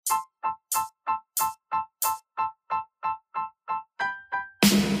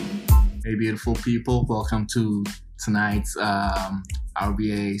Hey, beautiful people, welcome to tonight's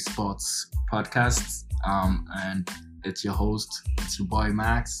RBA Sports podcast. And it's your host, it's your boy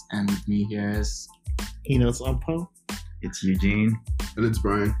Max, and with me here is Enos Ampo. It's Eugene. And it's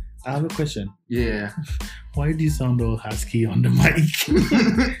Brian. I have a question. yeah. Why do you sound all husky on the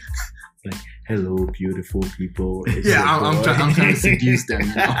mic? Like, hello, beautiful people. It's Yeah, your I'm boy. trying to seduce them, you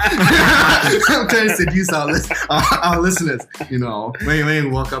know. I'm trying to seduce our listeners, you know. When you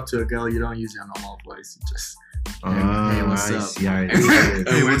walk up to a girl, you don't use your normal voice. You just, hey, what's I up? see, I Hey, see.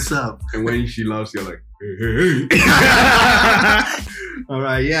 hey, what's up? And when she laughs, you're like, hey, hey, hey. All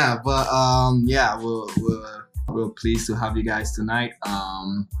right, yeah, but we're pleased to have you guys tonight.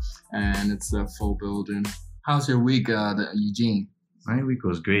 And it's a full building. How's your week, Eugene? My week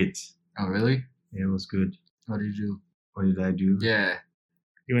was great. Oh, really? It was good. What did you do? What did I do? Yeah.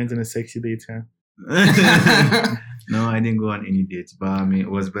 You went on a sexy date, huh? No, I didn't go on any dates, but I mean,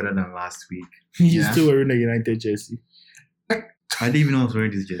 it was better than last week. You Yeah. still wearing a United jersey. I didn't even know I was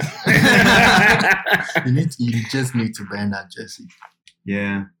wearing this jersey. you just need to burn that jersey.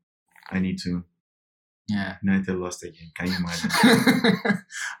 Yeah, I need to. Yeah. United lost again. Can you imagine?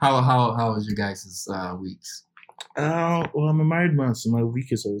 How was you guys' weeks? Well, I'm a married man, so my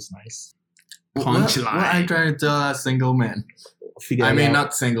week is always nice. What I trying to tell that single man? Figure I it mean, out.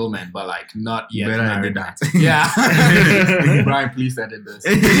 not single man, but like not yet Better married. edit that. Yeah. Brian, please edit this.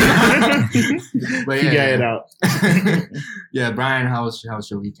 But Figure it out. Yeah, Brian, how's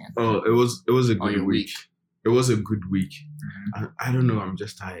your weekend? Oh, it was a Or good your week. week? It was a good week. I don't know. I'm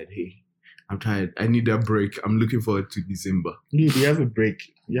just tired. Hey, I'm tired. I need a break. I'm looking forward to December. Dude, you have a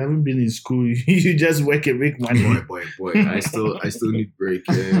break. You haven't been in school. You just work a week one day. Boy. I still need break.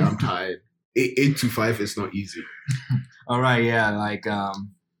 Yeah, I'm tired. 8 to 5 is not easy. All right, yeah, like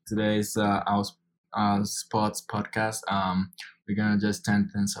today's our sports podcast. We're gonna just turn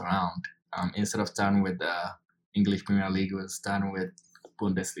things around. Instead of starting with the English Premier League, we're starting with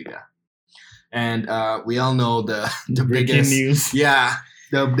Bundesliga. And we all know the Breaking biggest news. Yeah,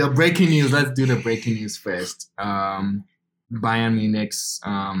 the breaking news. Let's do the breaking news first. Bayern Munich's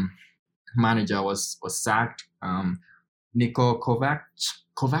manager was sacked. Niko Kovac.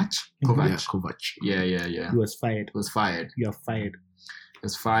 Yeah, Kovac. Yeah. He was fired. Was fired. You are fired.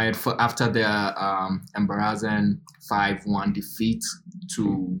 Was fired after their embarrassing 5-1 defeat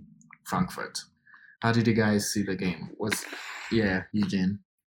to Frankfurt. How did you guys see the game? Eugene?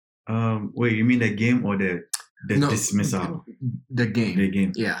 Wait, you mean the game or the No, dismissal? The game. The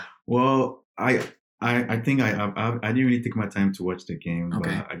game. Yeah. Well, I think I didn't really take my time to watch the game,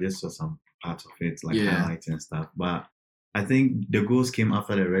 Okay. but I just saw some parts of it, like Yeah. highlights and stuff. But I think the goals came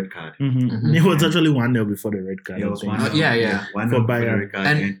after the red card. Mhm. It was actually 1-0 before the red card. Yeah, it I was think. 1-0. Yeah. 1-0 For for the Bayern. red card.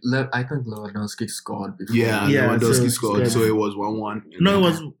 And I think Lewandowski scored before. Yeah, Yeah, Lewandowski so- scored, so it was 1-1. No, it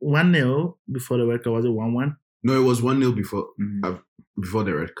was 1-0 before the red card. Was it 1-1? No, it was 1-0 before Mhm. before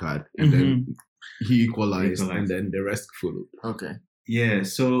the red card, and then he equalized, and then the rest followed. Okay. Yeah,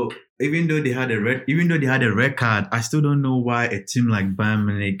 so even though they had a red card, I still don't know why a team like Bayern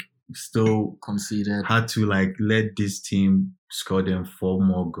Munich still Conceded. had to like let this team score them 4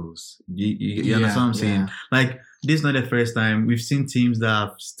 more goals. You understand what I'm saying? Yeah. Like, this is not the first time. We've seen teams that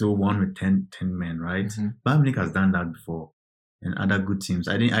have still won with 10 men, right? Mhm. Bayern Munich has done that before, and other good teams.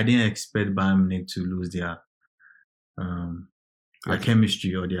 I didn't expect Bayern Munich to lose their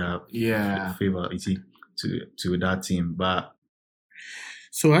chemistry or their Yeah. favor, you see, to that team. But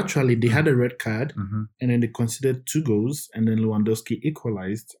So actually, they had a red card, mhm. and then they considered 2 goals, and then Lewandowski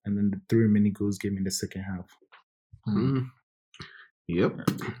equalized, and then the 3 remaining goals came in the second half. Mhm. Mm. Yep.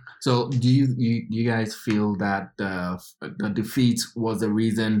 So, do you guys feel that the defeat was the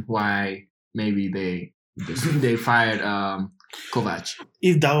reason why maybe they fired Kovac?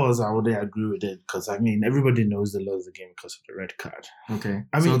 If that was, I wouldn't agree with it, because I mean, everybody knows they lost the game because of the red card. Okay.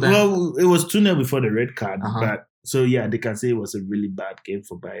 I mean, So then- well, it was 2-0 before the red card, Uh-huh. but so yeah, they can say it was a really bad game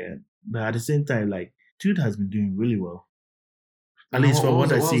for Bayern. But at the same time, like, dude has been doing really well. At least from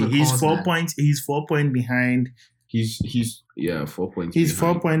what I see, he's 4 points. He's 4 points behind. He's 4 points. He's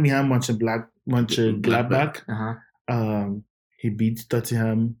 4 behind. points behind Mönchengladbach. Uh-huh. He beat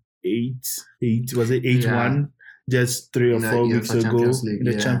Tottenham 8. Was it 8-1? Just 3 or In the 4 UEFA weeks ago Champions League, in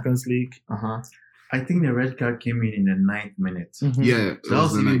the yeah. Champions League. Uh-huh. I think the red card came in the 9th minute. Mhm. Yeah, So that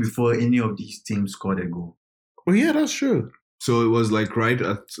was the even ninth. before any of these teams scored a goal. Oh yeah, that's true. So it was like right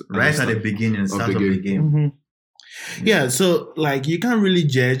at The beginning, start of the game. game. Mhm. Yeah, so like you can't really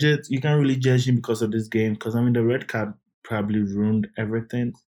judge it. You can't really judge him because of this game. Because I mean, the red card probably ruined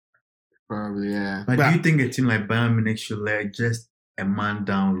everything. Probably, yeah. But do you think a team like Bayern Munich should just a man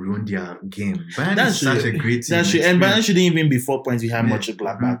down, ruin their game. Bayern That's is such a great team. That's true. And Bayern shouldn't even be 4 points behind Yeah.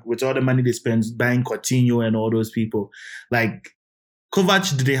 Mönchengladbach with all the money they spend buying Coutinho and all those people. Like,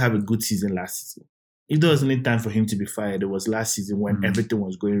 Kovac didn't have a good season last season. If there was any time for him to be fired, it was last season when everything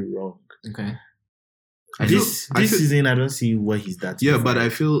was going wrong. Okay. This season, I don't see what he's that. Yeah, but I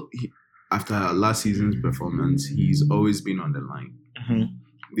feel after last season's performance, he's always been on the line. Mhm.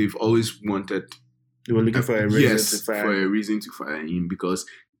 They've always wanted They were looking for a reason to fire. for a reason to fire him because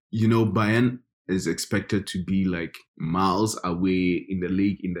Bayern is expected to be like miles away in the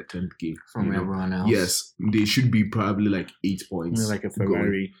league in the 10th game From everyone else. Yes, they should be probably like 8 points, Like a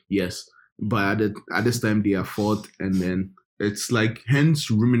Ferrari. going. Yes, but at this time they are 4th, and then it's like hence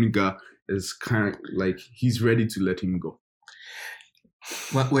Rummenigge is kind of like he's ready to let him go.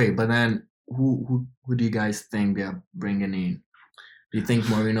 But wait, but then who do you guys think they're bringing in? Do you think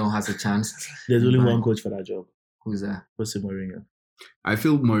Mourinho has a chance? There's only Bayern? one coach for that job. Who's that? Jose Mourinho. I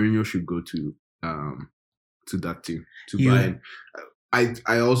feel Mourinho should go to that team to Yeah. Bayern.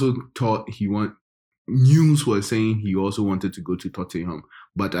 I also thought news was saying he also wanted to go to Tottenham,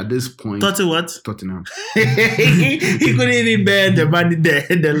 but at this point, Tottenham. He couldn't even bear the money,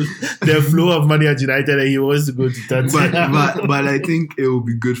 the flow of money at United, and he wants to go to Tottenham. but I think it will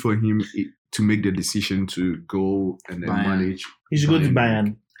be good for him to make the decision to go and then Bayern. manage. He should go to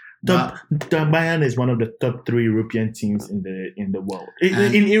Bayern. Bayern is one of the top 3 European teams in the world.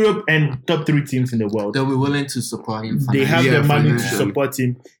 In Europe, and top 3 teams in the world. They'll be willing to support him. They have Yeah, the money to financially. support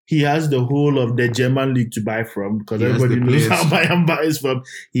him. He has the whole of the German league to buy from because He has everybody the knows players. how Bayern buys from.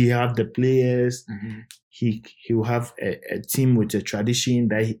 He have the players. Mhm. He will have a team with a tradition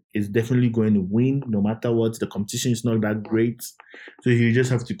that is definitely going to win no matter what. The competition is not that great, so he just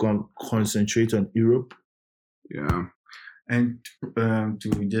have to concentrate on Europe. Yeah, And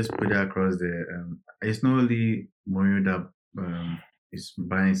to just put that across there, it's not only Mourinho that is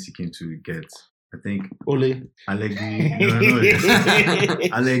Bayern seeking to get. I think Ole. Allegri,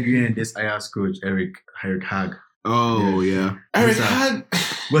 Allegri and this Ajax coach Eric Hag. Oh yeah. Eric Yes, Hag.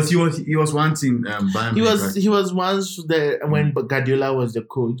 But he was wanting Bayern. He was once there when Guardiola was the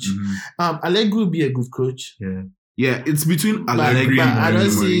coach. Allegri will be a good coach. Yeah. Yeah, it's between But Allegri and I don't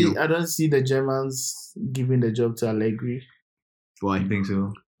see Mourinho. I don't see the Germans giving the job to Allegri. Why? I think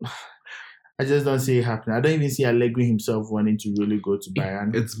so. I just don't see it happening. I don't even see Allegri himself wanting to really go to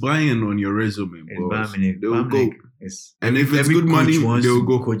Bayern. It's Bayern on your resume, It's bro. Bayern Munich. They will Bayern go. Munich is- And if it's every good money, coach wants they will to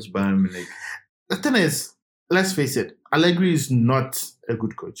go. coach Bayern Munich. The thing is, let's face it, Allegri is not a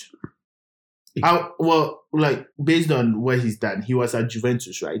good coach. Based on what he's done, he was at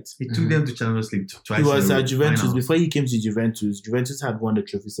Juventus, right? He took them to Champions League twice. He was in a row, at Juventus. finals. Before he came to Juventus, Juventus had won the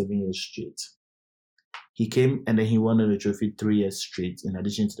trophy 7 years straight. He came and then he won the trophy 3 years straight, in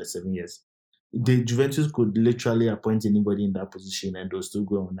addition to the 7 years. The Juventus could literally appoint anybody in that position and they'll still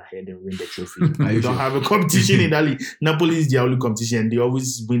go on ahead and win the trophy. Are They you don't sure? have a competition in that league. Napoli is their only competition. They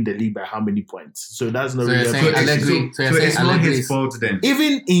always win the league by how many points? So that's not So really you're a saying competition. Allegri- So you're saying it's not Allegri his is- fault then.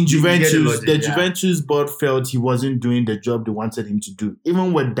 Even in You get Juventus, the logic, the yeah. Juventus board felt he wasn't doing the job they wanted him to do.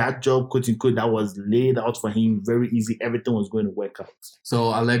 Even with that job, quote unquote, that was laid out for him very easy, everything was going to work out.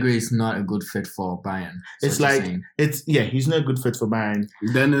 So Allegri is not a good fit for Bayern. It's what you're like saying. he's not a good fit for Bayern.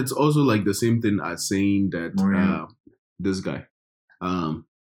 Then it's also like the same thing as saying that Mourinho. this guy, Eric.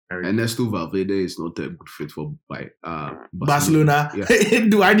 Ernesto Valverde is not a good fit for Barcelona. Yeah.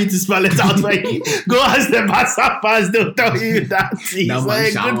 Do I need to spell it out for you? Go ask the Barca fans, they'll tell you that he's That not man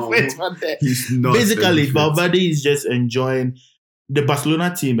a shall- good fit for them. He's not. Basically, a good fit. Valverde is just enjoying the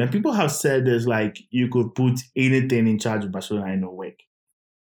Barcelona team, and people have said there's like you could put anything in charge of Barcelona and it'll work.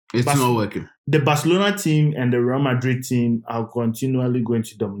 It's Bas- not working. The Barcelona team and the Real Madrid team are continually going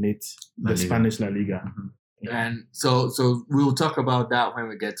to dominate La the Liga. Spanish La Liga. Mhm. And so we'll talk about that when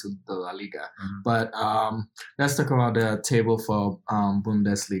we get to the La Liga. Mhm. But let's talk about the table for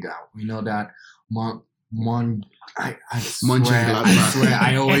Bundesliga. We know that I swear, Mönchengladbach.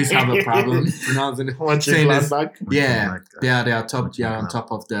 I always have a problem pronouncing it. Saying this. Mönchengladbach. Yeah, Like that. they are top. They are on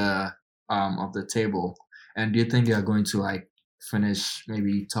top of the table. And do you think they are going to like finish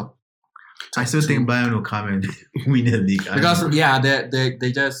maybe top? I still think Bayern will come and win the league. I Because don't know. yeah,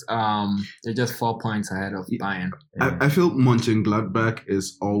 they're just 4 points ahead of Bayern. I feel Mönchengladbach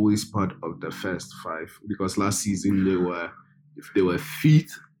is always part of the first 5 because last season they were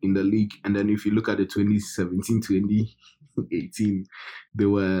 5th in the league, and then if you look at the 2017-2018, they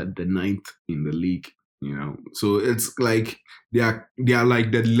were the 9th in the league. You know, so it's like they are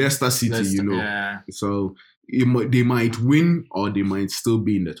like the Leicester City. Yeah. So they might win or they might still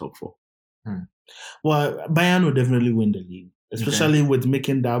be in the top 4. Well, Bayern will definitely win the league. especially with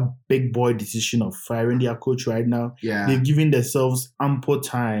making that big boy decision of firing their coach right now. Yeah. They've given themselves ample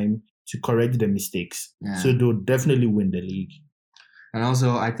time to correct the mistakes. Yeah. So they'll definitely win the league. And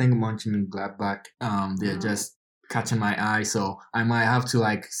also, I think Mönchengladbach, they're just catching my eye, so I might have to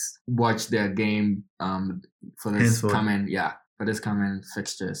like watch their game for this coming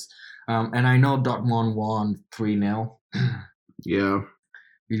fixtures. And I know Dortmund won 3-0. Yeah.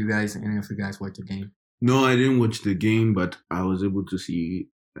 Did any of you guys watch the game? No, I didn't watch the game, but I was able to see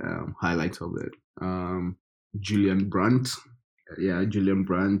highlights of it. Julian Brandt,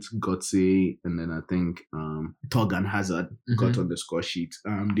 Götze, and then I think Torgan Hazard got on the score sheet.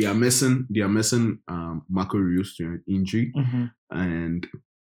 They are missing Marco Reus to an injury, and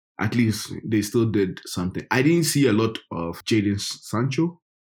at least they still did something. I didn't see a lot of Jadon Sancho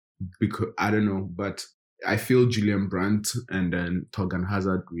because I don't know, but I feel Julian Brandt and then Torgan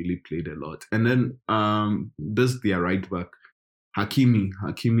Hazard really played a lot. And then this their right back,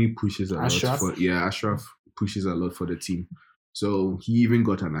 Hakimi pushes a lot for Ashraf pushes a lot for the team. So he even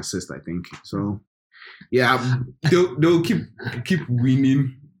got an assist, I think. So yeah, they'll keep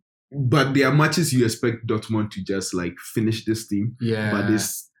winning. But there are matches you expect Dortmund to just like finish this team. Yeah. But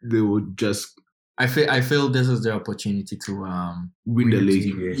they will just I feel this is their opportunity to win the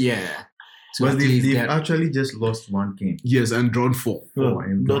league. Yeah. But they've actually just lost one game. Yes, and drawn 4.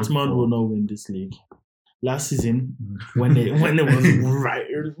 Dortmund will not win this league. Last season, when it was right,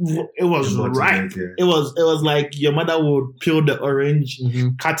 it was like your mother would peel the orange,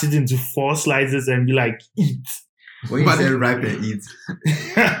 cut it into 4 slices, and be like, eat. When you say ripe and eat,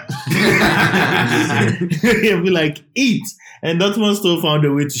 you'll be like, eat. And Dortmund still found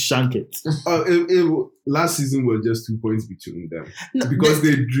a way to shank it. Last season was just 2 points between them because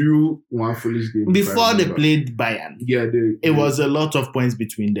they drew one foolish game before they played Bayern. Yeah, it was a lot of points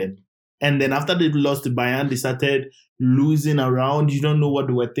between them. And then after they lost to Bayern, they started losing around. You don't know what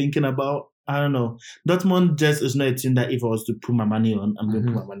they were thinking about. I don't know. Dortmund just is not a team that if I was to put my money on, I'm going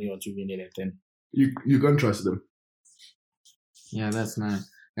to put my money on to win anything. You can't trust them. Yeah, that's nice.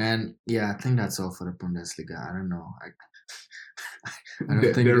 And yeah, I think that's all for the Bundesliga. I don't know. I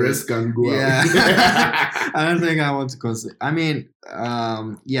don't think the rest can go out. I don't think I want to consider. I mean,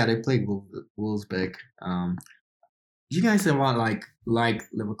 they played Wolfsburg. You guys ever like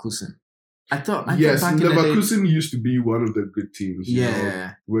Leverkusen? I thought Leverkusen used to be one of the good teams. Yeah, you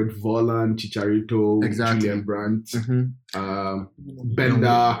know, with Volland, Chicharito, Julian Brandt,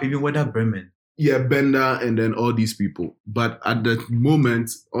 Bender, even Werder Bremen. Yeah, Bender, and then all these people. But at the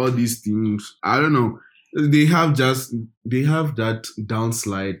moment, all these teams, I don't know, they have that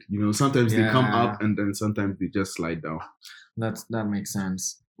downslide. You know, sometimes they come up and then sometimes they just slide down. That makes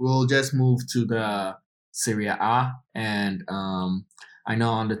sense. We'll just move to the Serie A, and I know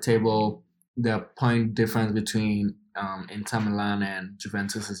on the table the point difference between Inter Milan and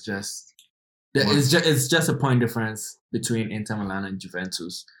Juventus is it's just a point difference between Inter Milan and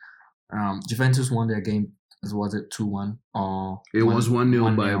Juventus. Juventus won their game. Was it 2-1 or it was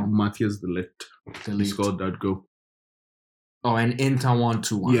 1-0 by Matthias de Ligt. He scored that goal. Oh, and Inter won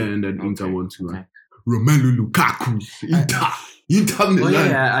 2-1. Yeah, and then Inter won 2-1. Okay. Romelu Lukaku, Inter Milan. Oh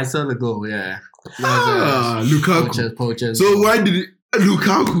yeah, I saw the goal. Yeah, Lukaku. Poachers. So why did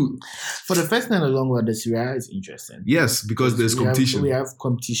Lukaku? For the first time in a long while, the Serie A is interesting. Yes, because there's competition. We have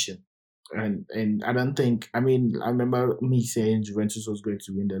competition. And I don't think, I remember me saying Juventus was going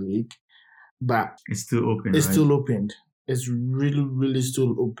to win the league, but it's still open. It's still open. It's really, really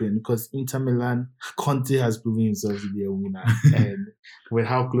still open because Inter Milan, Conte has proven himself to be a winner. And with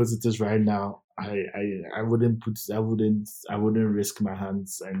how close it is right now, I wouldn't risk my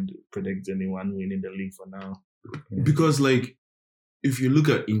hands and predict anyone winning the league for now. Yeah. Because if you look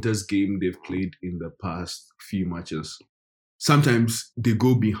at Inter's game they've played in the past few matches, sometimes they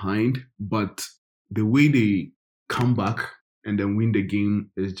go behind, but the way they come back and then win the game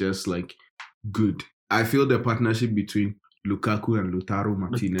is just good. I feel the partnership between Lukaku and Lautaro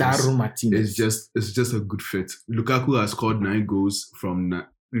Martinez is just a good fit. Lukaku has scored 9 goals from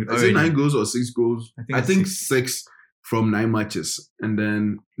 9 goals or 6 goals? I think 6 from 9 matches. And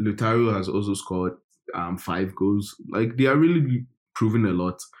then Lautaro has also scored 5 goals. They are really proving a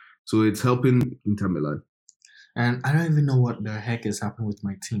lot. So it's helping Inter Milan. And I don't even know what the heck is happening with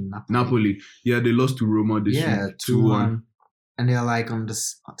my team, Napoli. Yeah, they lost to Roma this year. 2-1. And they're on the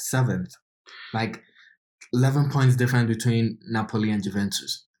 7th. 11 points difference between Napoli and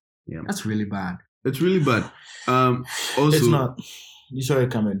Juventus. Yeah. That's really bad. It's really bad. Also, it's not. You saw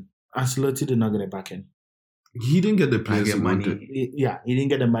it coming. Ancelotti did not get it back in. He didn't get the players he wanted. He didn't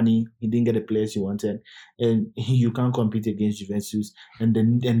get the money. He didn't get the players he wanted. And you can't compete against Juventus.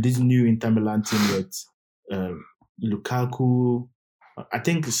 And this new Inter Milan team with Lukaku. I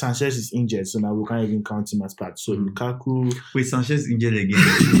think Sanchez is injured, so now we can't even count him as part. So Lukaku, Wait, Sanchez injured again.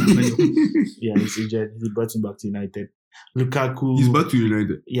 yeah, he's injured. He brought him back to United. Lukaku, He's back to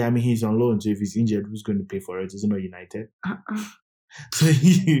United. yeah, I mean he's on loan, so if he's injured, who's going to pay for it? Is it not United? So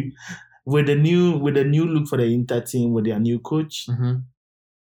with the new look for the Inter team with their new coach,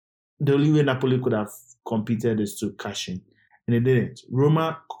 the only way Napoli could have competed is to cash in, and they didn't.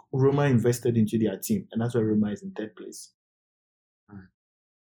 Roma invested into their team, and that's why Roma is in third place.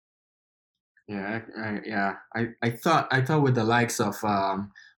 Yeah, I thought with the likes of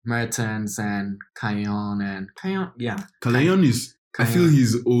Mertens and Kayon, yeah. Kayon is. I feel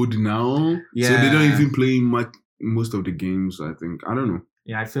he's old now, so they don't even play much most of the games. I think I don't know.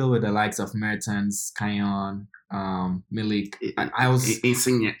 Yeah, I feel with the likes of Mertens, Kayon, Milik. I was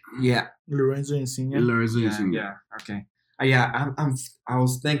Insigne. Yeah, Lorenzo Insigne. Yeah. Okay. I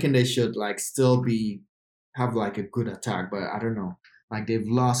was thinking they should like still have like a good attack, but I don't know. Like they've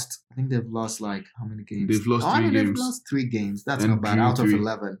lost. I think they've lost like how many games? They've lost 3 games. They've lost 3 games. That's And not bad. drew Out of 3.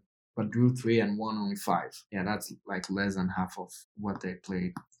 11, but drew 3 and won only 5. Yeah, that's like less than half of what they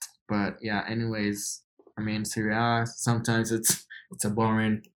played. But yeah, anyways, I mean Serie A, sometimes it's a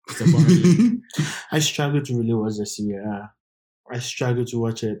boring league. I struggle to really watch the Serie A. I struggle to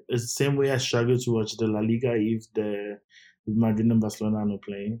watch it. It's the same way I struggle to watch the La Liga if Madrid and Barcelona are not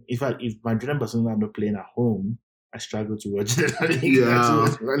playing. If Madrid and Barcelona are not playing at home, I struggle to watch the La Liga.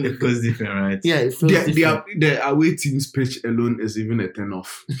 Yeah. It feels different, right? Yeah, it feels different. The away team's pitch alone is even a turn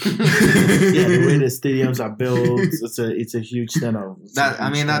off. Yeah, the way the stadiums are built, it's a huge turn off.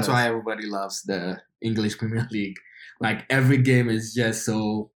 That's why everybody loves the English Premier League. Like every game is just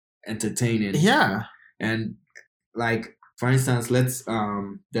so entertaining. Yeah. And like for instance, let's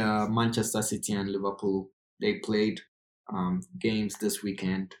the Manchester City and Liverpool, they played games this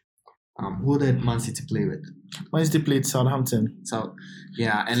weekend. Who did Man City play with? Man City played Southampton. So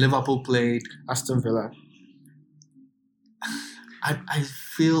yeah, and Liverpool played Aston Villa. I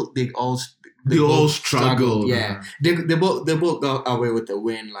feel they all struggled. Yeah, they both got away with a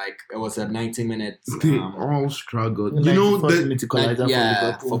win. Like it was a 90 minutes. They all struggled. Like You know the first that, minute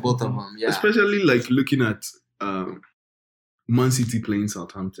equalizer for both of them. Yeah, especially like looking at Man City playing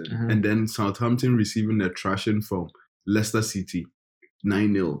Southampton and then Southampton receiving a thrashing from Leicester City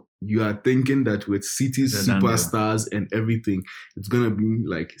 9-0. You are thinking that with City's superstars and everything, it's gonna be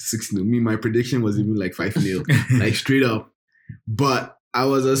like 6-0. My prediction was even like 5-0, like straight up. But I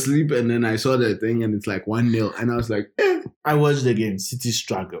was asleep and then I saw the thing and it's like 1-0, and I was like, I watched the game. City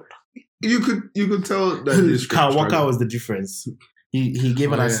struggled. You could tell that Kyle Walker was the difference. He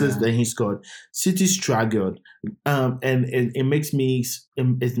gave an assist, then he scored. City struggled, and it makes me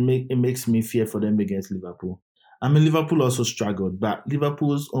fear for them against Liverpool. I mean, Liverpool also struggled, but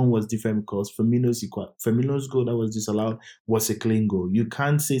Liverpool's own was different because Firmino's goal that was disallowed was a clean goal. You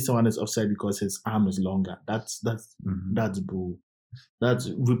can't say someone is offside because his arm is longer. That's bull.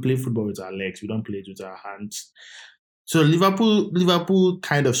 We play football with our legs. We don't play it with our hands. So Liverpool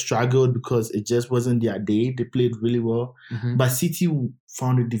kind of struggled because it just wasn't their day. They played really well, but City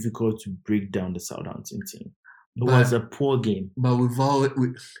found it difficult to break down the Southampton team. It was a poor game. But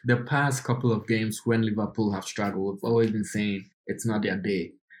the past couple of games when Liverpool have struggled, we've always been saying it's not their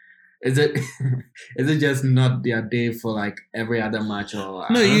day. Is it just not their day for like every other match? Or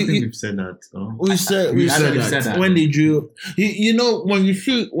no, I don't think we've said that. Oh. We said that when they drew. You know when you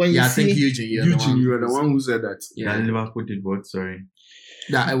see. I think Eugene, you are the one who said that. Yeah, Liverpool did what? Sorry.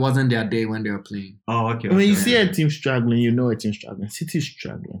 That it wasn't their day when they were playing. Oh, okay. When you see a team struggling, you know a team struggling. City's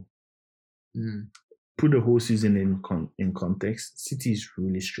struggling. Put the whole season in context. City is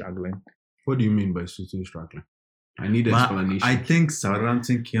really struggling. What do you mean by City struggling? I need explanation. I think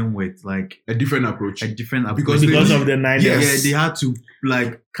Southampton came with like a different approach. Because of the 9 years. Yeah, they had to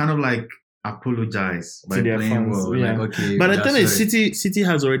like kind of like apologize by playing fans, well. Yeah. Like, okay, but the thing is, City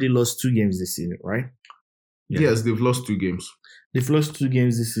has already lost 2 games this season, right? Yeah. Yes, they've lost 2 games. They've lost 2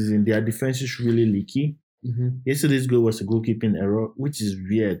 games this season. Their defense is really leaky. Yesterday's goal was a goalkeeping error, which is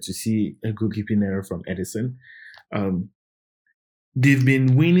weird to see a goalkeeping error from Edison. They've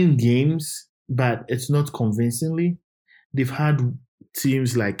been winning games, but it's not convincingly. They've had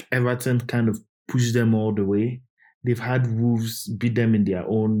teams like Everton kind of push them all the way. They've had Wolves beat them in their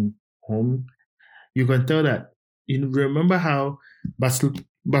own home. You can tell that. You remember how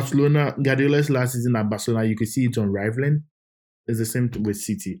Barcelona, Guardiola's last season at Barcelona, you could see it on rivaling. It's the same with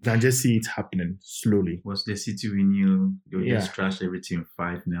City. You can just see it happening slowly. Was the City we knew? They'll just trash everything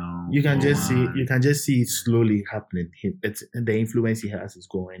 5 now. You can just see it slowly happening. It's the influence he has is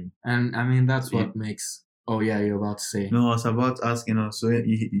going. And I mean that's what makes. Oh yeah, you're about to say. No, I was about to ask. So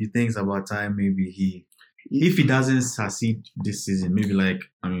you think it's about time maybe he if he doesn't succeed this season, maybe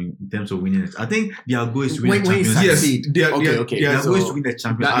in terms of winning it, I think their goal is to win the When Champions League. succeed. Their Okay. goal is to win the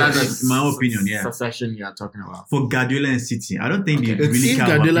Champions League. That's my opinion. Yeah, Succession you are talking about. for Guardiola and City, I don't think they Okay. really If care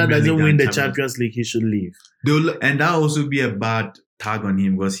about Guardiola Premier doesn't League win than the Champions League, he should leave. and that also be a bad tag on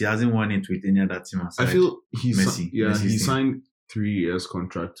him because he hasn't won it with any other team aside. I feel he Messi signed 3 years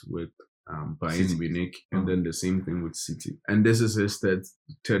contract with Bayern City. Munich, and then the same thing with City. And this is his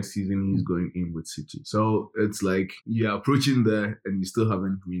third season he's going in with City. So it's like you're approaching there and you still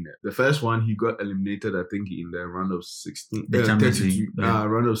haven't won it. The first one he got eliminated, I think, in the round of 16, The Champions League,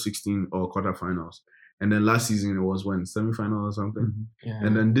 round of 16 or quarterfinals. And then last season it was when semi-final or something. Mhm. Yeah.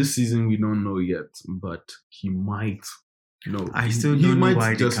 And then this season we don't know yet, but he might. No, I still he don't know might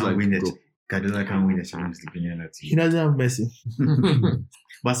why they can't win it. go. Guardiola can't win the Champions League in that He team. doesn't have Messi.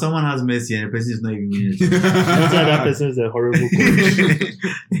 But someone has Messi and the person is not even winning it. That's why that person is a horrible coach.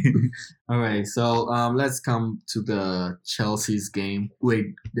 All right, so let's come to the Chelsea's game.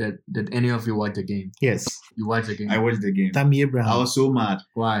 Wait, did any of you watch the game? Yes. You watched the game? I watched the game. Tammy I Abraham. was so mad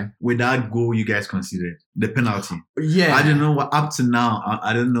Why? with that goal you guys considered the penalty. Yeah, I don't know what up to now.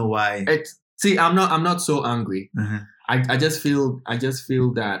 I don't know why. See, I'm not so angry. Uh-huh. I just feel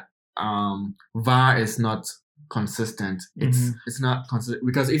that VAR is not consistent. It's not consistent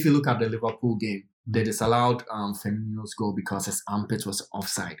because if you look at the Liverpool game, they disallowed Firmino's goal because his armpit was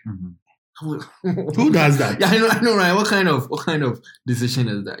offside. Mhm. Who does that? Yeah, I know, right? What kind of decision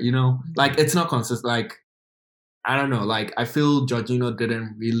is that? You know, like it's not consistent. Like I don't know. Like I feel Jorginho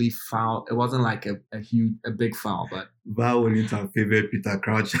didn't really foul. It wasn't like a big foul, but VAR wouldn't have favored Peter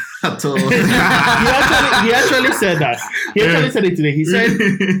Crouch at all. he actually said that. He actually said it today. He said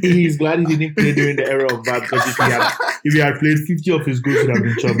he's glad he didn't play during the era of VAR because if he had played, 50 of his goals would have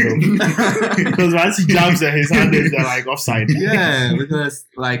been chopped off. Because once he jumps at his hand, they're like offside. yeah, because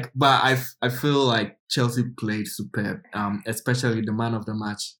but I feel like Chelsea played superb. Especially the man of the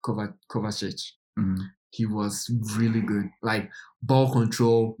match, Kovacic. Mhm. He was really good. Like ball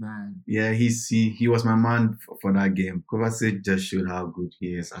control, man. Yeah, he was my man for that game. Kovacic just showed how good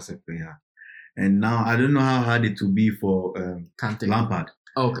he is as a player. And now I don't know how hard it will be for Kante. Lampard.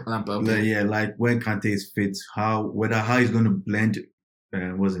 Oh, Lampard. Okay. Like when Kante is fit, how he's going to blend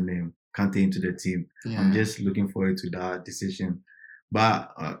what's the name Kante into the team. Yeah. I'm just looking forward to that decision.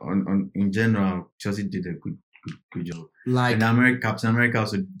 But in general, Chelsea did a good job. Like And Captain America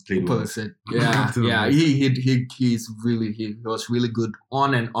also played well. Pulisic. Yeah, Captain yeah. America. He was really good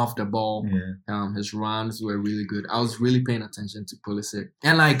on and off the ball. Yeah. His runs were really good. I was really paying attention to Pulisic,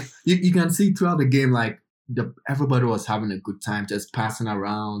 and like you can see throughout the game, like everybody was having a good time, just passing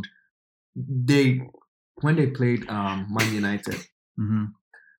around. When they played Man United, Mm-hmm.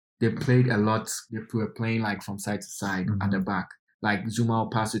 they played a lot. They were playing like from side to side Mhm. at the back. Like Zuma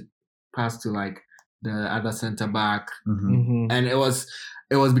would pass to like the other center back, Mm-hmm. Mhm. and it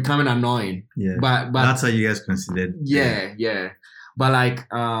was becoming annoying. Yeah. But That's how you guys considered. yeah. But like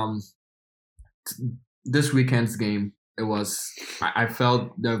this weekend's game, it was I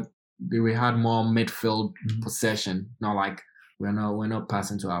felt that we had more midfield Mhm. possession. Not like we're not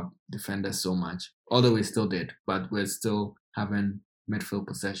passing to our defenders so much. Although we still did, but we're still having midfield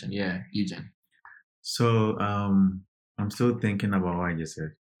possession. Yeah, Eugene. So I'm still thinking about what I just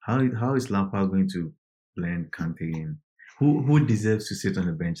said. How is Lampard going to blend Kante in? Who deserves to sit on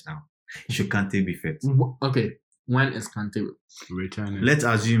the bench now? Should Kante be fit? Okay, when is Kante? Returning. Let's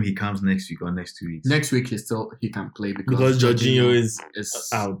assume he comes next week or next 2 weeks. Next week he can play Because Jorginho is is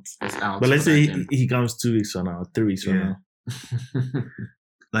out. Is out. But let's for say that game. he comes 2 weeks from now, 3 weeks from Yeah. now.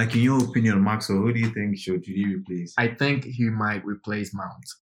 Like in your opinion, Maxwell, who do you think should he replace? I think he might replace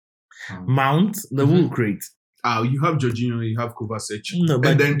Mount. Mount, the Mhm. will create. You have Jorginho, you have Kovacic. No,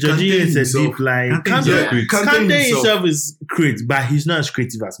 but And then Jorginho Kante is a himself- deep line. Kante Kante, is great. Kante himself is great, but he's not as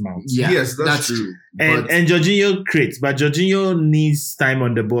creative as Mount. Yeah, Yes, that's true. And But- and Jorginho creates, but Jorginho needs time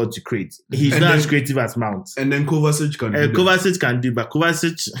on the ball to create. He's And not then- as creative as Mount. And then Kovacic can do that. Kovacic can do, but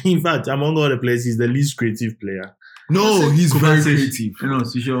Kovacic, in fact, among all the players, he's the least creative player. No, he's very creative. No,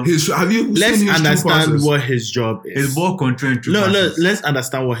 so sure. Have you Let's seen his true understand passes? what his job is. His ball control and true No, passes. let's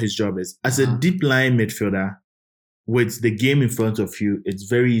understand what his job is. As a Uh-huh. deep line midfielder, with the game in front of you, it's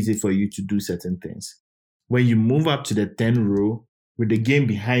very easy for you to do certain things. When you move up to the 10 row, with the game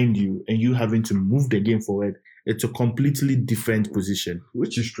behind you and you having to move the game forward, it's a completely different position.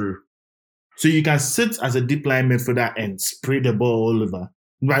 Which is true. So you can sit as a deep line midfielder and spray the ball all over.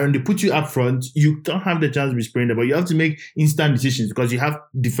 But when they put you up front, you don't have the chance to be spraying the ball. You have to make instant decisions because you have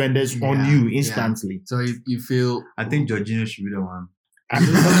defenders on Yeah, you yeah. instantly. So you feel I think Jorginho should be the one. Come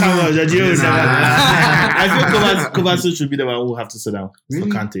on, Jorginho will never- Nah. I feel Kovacic should be the one who have to sit down Really?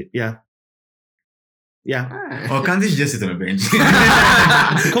 for Kante. Yeah. Yeah. Or can't they just sit on the bench?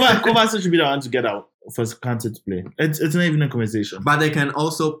 Kovacic should be the one to get out for Kante to play. It's not even a conversation. But they can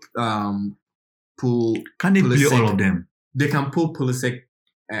also pull. Can they play Pulisic. all of them? They can pull Pulisic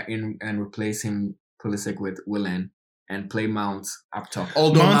in and replace Pulisic with Willian and play Mount up top.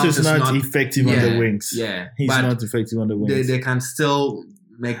 Although Mount is not effective on the wings. Yeah, He's but not effective on the wings. They can still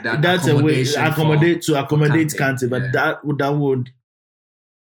make that. That's a way accommodation to accommodate Kante, Kante, but yeah.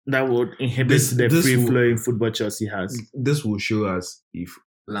 that would inhibit the this free will- flowing football Chelsea has. This will show us if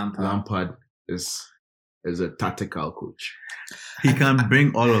Lampard. Lampard is a tactical coach. He can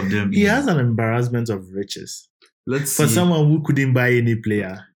bring all of them. He in. has an embarrassment of riches. Let's For see. someone who couldn't buy any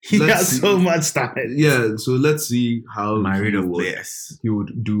player, he Let's has see. so much talent. Yeah, so let's see how my he rate of would, players. he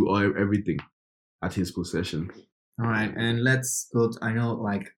would do everything at his possession. All right, and let's go. I know,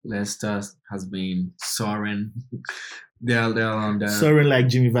 like Leicester has been soaring. They're on the Soaring like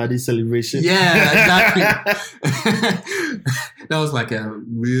Jimmy Vardy's celebration. Yeah, exactly. That was like a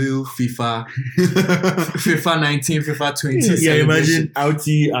real FIFA 19, FIFA 20. Yeah, celebration. imagine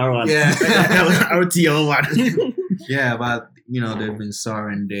RT1. Yeah. RT1. Yeah, but they've been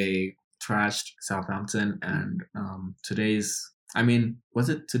soaring. They trashed Southampton, and was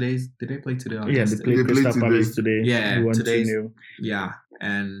it today's? Did they play today? Or Yeah, they yesterday? played They played Crystal Palace today. Yeah, They won today's- 2-0. Yeah,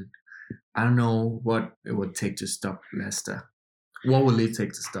 and I don't know what it would take to stop Leicester. What will it take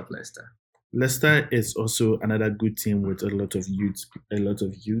to stop Leicester? Leicester is also another good team with a lot of youth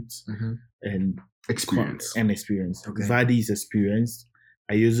Mm-hmm. and Experience. and experience. Okay. Vardy is experienced.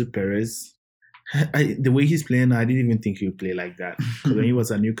 Ayoze Perez, the way he's playing now, I didn't even think he would play like that. 'Cause when he was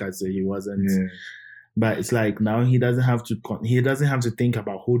at Newcastle, he wasn't. Yeah. But it's like now he doesn't have to think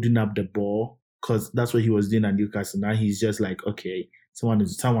about holding up the ball because that's what he was doing at Newcastle. Now he's just like, okay,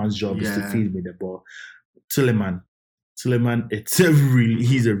 someone's job is to Yeah. feed me the ball. Tielemans,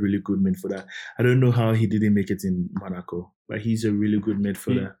 he's a really good midfielder. I don't know how he didn't make it in Monaco, but he's a really good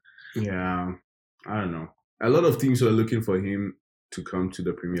midfielder. Yeah, I don't know. A lot of teams were looking for him to come to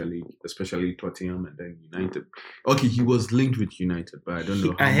the Premier League, especially Tottenham and then United. Okay, he was linked with United, but I don't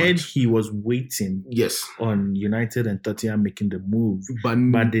know how I heard much. he was waiting Yes, on United and Tottenham making the move. but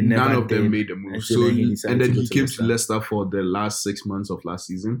they none never of them did. made a move. And So so then he decided and then to go he to came Leicester. to Leicester for the last 6 months of last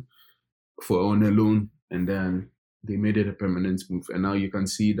season on a loan, and then they made it a permanent move. And now you can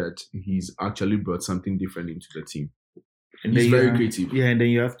see that he's actually brought something different into the team. And He's then very you have- creative. Yeah, and then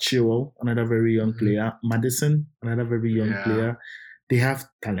you have Chilwell, another very young Mhm. player. Madison, another very young Yeah. player. They have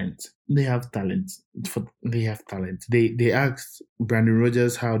talent. They have talent. They asked Brandon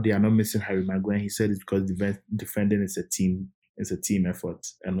Rodgers how they are not missing Harry Maguire. He said it's because defending is a team effort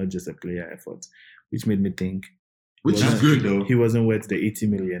and not just a player effort, which made me think Which Well, is good. though. he wasn't worth the 80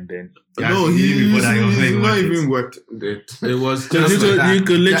 million then. No, before that, he was he's not not even even worth it. It was So just you, like could, you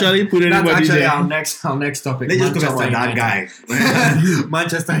could literally put That's anybody actually there. our next topic. Let's just talk Manchester about that United. guy.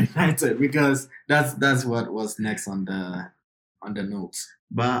 Manchester United, because that's what was next on the notes.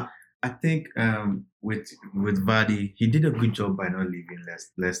 But I think with Vardy, he did a good job by not leaving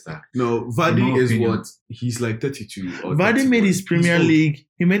Leicester. No, In Vardy my is opinion. what? He's like 32. Or Vardy 31. made his He's Premier old. League.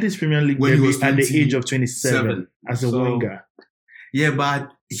 He made his Premier League When he debut was at the age of 27. 27 as a So- winger. Yeah,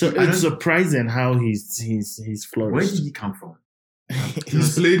 but So I it's don't- surprising how he's where flourished. did he come from?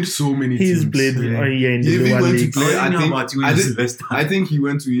 He's played so many He's teams. played Yeah. in He the even lower went to leagues. play- I think- I think- Leicester. I think he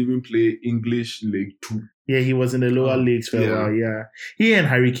went to even play English League 2. Yeah, he was in the lower leagues for yeah. a while. Yeah, he and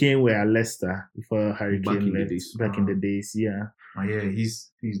Harry Kane were at Leicester before Harry Back Kane in the left. days. Back in the days, yeah. Oh yeah,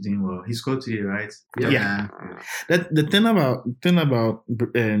 he's doing well. He scored today, right? Yeah. That the thing about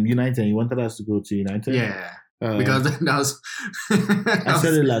United. You wanted us to go to United. Yeah, Uh, because that was. I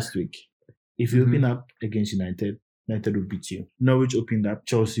said it last week. If you Mhm. open up against United will beat you. Norwich opened up.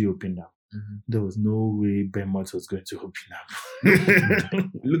 Chelsea opened up. Mhm. There was no way Bournemouth was going to open up.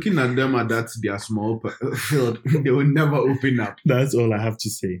 Looking at them at that, their small field, they will never open up. That's all I have to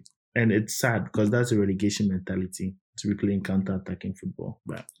say. And it's sad because that's a relegation mentality to be playing counter-attacking football.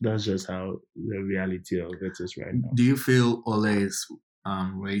 But that's just how the reality of it is right now. Do you feel Ole is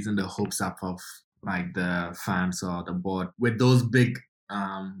raising the hopes up of like the fans or the board with those big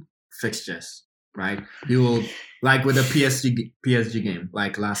fixtures? Right, you will like with the PSG game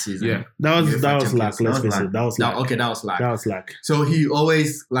like last season. Yeah. That was UEFA luck. Champions Let's League. face it. That was No, luck. okay, that was like. That was luck. So he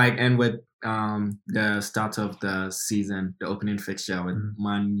always like, and with the start of the season, the opening fixture with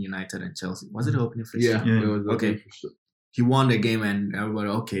Man United and Chelsea. Was it the opening fixture? Yeah, Yeah. it was Okay. He won the game and everybody,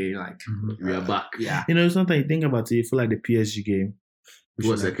 okay, like We are back. yeah. You know, sometimes you think about it, you feel like the PSG game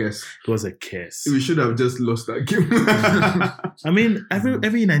It was a curse. It was a curse. We should have just lost that game. I mean,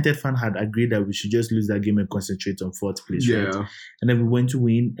 every United fan had agreed that we should just lose that game and concentrate on fourth place, right? And then we went to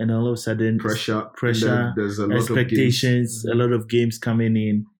win, and all of a sudden, pressure. There's a lot expectations, a lot of games coming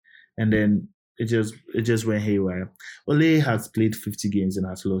in, and then it just went haywire. Ole has played 50 games and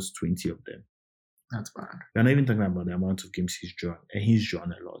has lost 20 of them. That's bad. We're not even talking about the amount of games he's drawn, and he's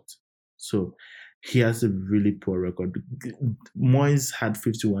drawn a lot. So he has a really poor record. Moyes had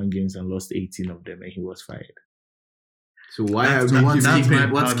 51 games and lost 18 of them, and he was fired. So why have I don't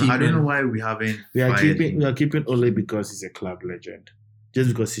keeping? know why we haven't. We are keeping Ole because he's a club legend. Just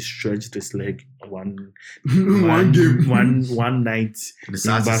because he stretched his leg one game, one night in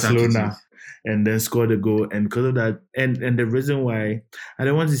Barcelona, and then scored a goal. And because of that, and the reason why I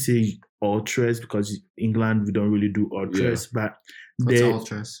don't want to say ultras, because England we don't really do ultras, but the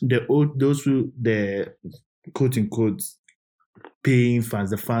quote unquote paying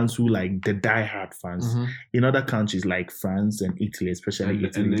fans, the fans who like the diehard fans in other countries like France and Italy, especially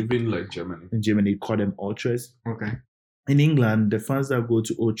Italy, and even like Germany. In Germany, call them ultras. Okay. In England, the fans that go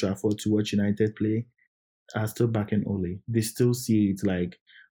to Old Trafford to watch United play are still backing Ole. They still see it like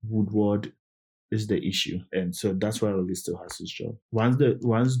Woodward is the issue, and so that's why Ole still has his job.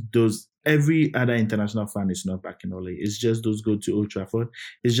 Once those every other international fan is not backing Ole. It's just those go to Old Trafford.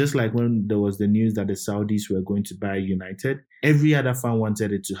 It's just like when there was the news that the Saudis were going to buy United. Every other fan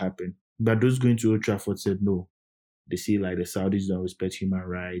wanted it to happen, but those going to Old Trafford said no. They see like the Saudis don't respect human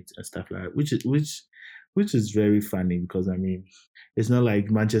rights and stuff like that, which is very funny because I mean, it's not like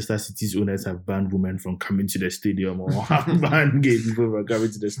Manchester City's owners have banned women from coming to the stadium or have banned gay people from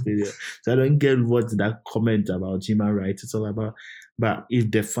coming to the stadium. So I don't get what that comment about human rights is all about. But if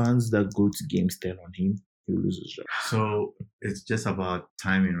the fans that go to games turn on him, he will lose his job. So it's just about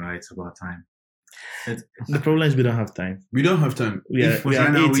timing, right? It's about time. The problem is we don't have time. We don't have time. We are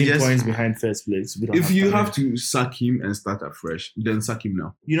 18 points behind first place. If you have to sack him and start afresh, then sack him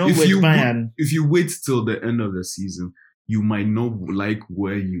now. You know, if you wait till the end of the season, you might not like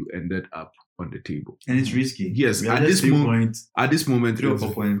where you ended up on the table, and it's risky. Yes, at this moment, 3 or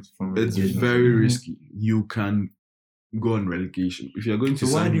 4 points from it's very risky. You can go on relegation if you're going to.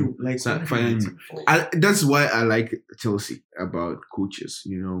 So why do you like fire him? That's why I like Chelsea about coaches.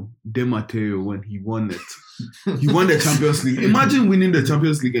 You know, Di Matteo, when he won it, he won the Champions League. Imagine winning the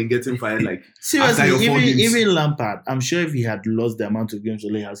Champions League and getting fired like seriously. Even Lampard, I'm sure if he had lost the amount of games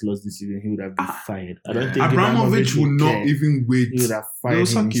Ole has lost this season, he would have been fired. I don't think Abramovich would not even wait. He would have fired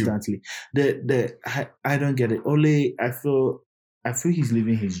him instantly. I don't get it. Ole, I feel he's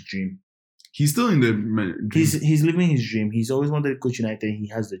living his dream. He's still in the dream. He's living his dream. He's always wanted to coach United. He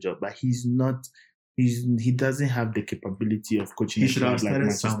has the job, but he's not. He doesn't have the capability of coaching. He should have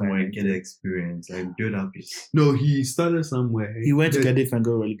started somewhere and get the experience, like build up his. No, he started somewhere. He went to Cardiff and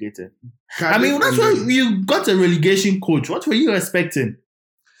got relegated. I mean, that's why you got a relegation coach. What were you expecting?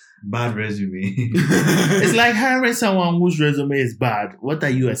 Bad resume. It's like hiring someone whose resume is bad. What are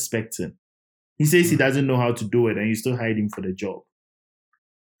you expecting? He says he doesn't know how to do it, and you still hire him for the job.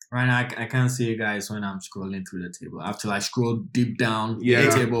 Right now, I can't see you guys when I'm scrolling through the table. I have to like scroll deep down the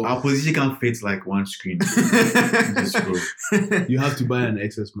table. Our position can fit like one screen. Just scroll. You have to buy an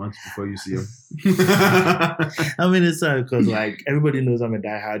excess month before you see him. I mean, it's sad because like everybody knows I'm a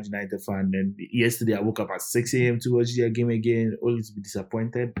diehard United fan. And yesterday I woke up at 6 a.m. to watch their game again, only to be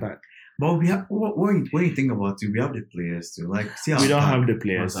disappointed. But we have when you think about it, we have the players to like see how we don't have the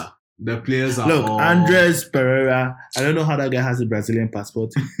players. The players are look, Andres Pereira. I don't know how that guy has a Brazilian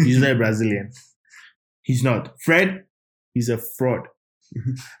passport. He's not a Brazilian. He's not. Fred, he's a fraud.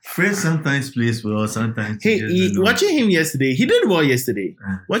 Fred sometimes plays well, sometimes. Watching him yesterday, he did well yesterday.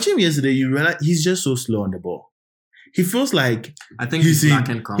 Watching him yesterday, you realize he's just so slow on the ball. He feels like he's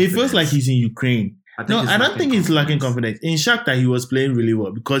lacking confidence. He feels like he's in Ukraine. I don't think he's lacking confidence. In Shakhtar, he was playing really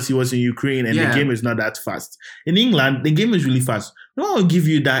well because he was in Ukraine and the game is not that fast. In England, the game is really fast. No one will give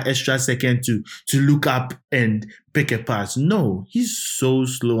you that extra second to look up and pick a pass. No, he's so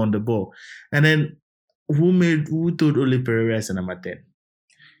slow on the ball. And then who told Ole Pereira is a number 10?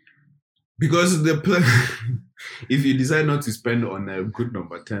 Because if you decide not to spend on a good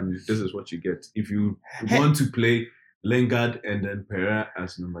number 10, this is what you get. If you want to play Lingard and then Pereira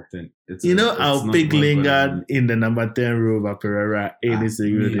as number 10. I'll pick Lingard in the number 10 row over Pereira any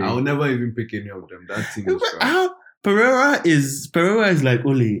single day. I'll never even pick any of them. That team is Pereira is like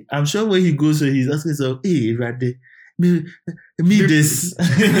Ole. I'm sure when he goes, he's asking himself, hey, Rade, me this.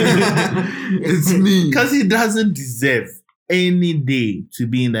 It's me. Because he doesn't deserve any day to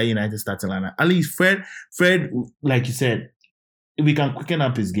be in that United starting lineup. At least Fred, like you said, we can quicken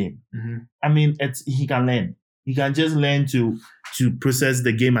up his game. Mm-hmm. I mean, he can learn. He can just learn to process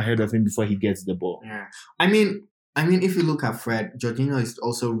the game ahead of him before he gets the ball. Yeah. I mean, if you look at Fred, Jorginho is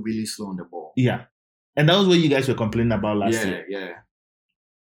also really slow on the ball. Yeah. And that was what you guys were complaining about last year. Yeah.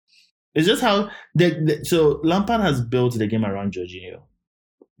 It's just how so Lampard has built the game around Jorginho.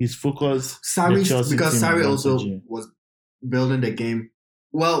 His focus, because Sarri also was building the game.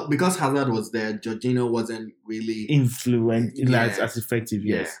 Well, because Hazard was there, Jorginho wasn't really influent, as effective.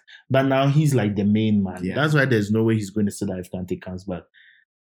 Yes, but now he's like the main man. Yeah. That's why there's no way he's going to sit there if Kante comes back.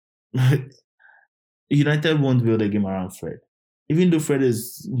 United won't build a game around Fred. Even though Fred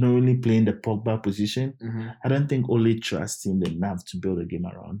is not only playing the Pogba position, I don't think Ole trusts him enough to build a game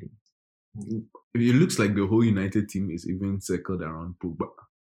around him. It looks like the whole United team is even circled around Pogba.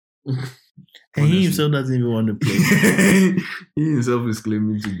 And he himself doesn't even want to play. He himself is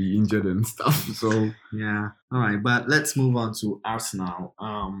claiming to be injured and stuff. So yeah. All right, but let's move on to Arsenal.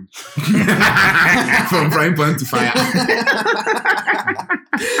 From frying pan to fire.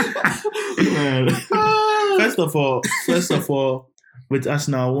 First of all, with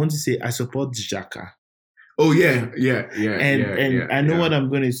Arsenal, I want to say I support Xhaka. Oh yeah. And I know what I'm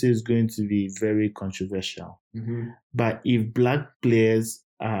going to say is going to be very controversial. But if black players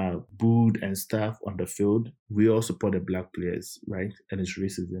are booed and stuff on the field, we all support the black players, right? And it's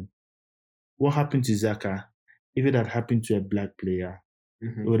racism. What happened to Xhaka? If it had happened to a black player,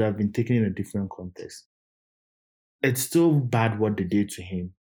 it would have been taken in a different context. It's still bad what they did to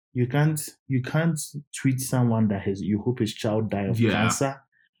him. You can't treat someone that you hope his child die of cancer.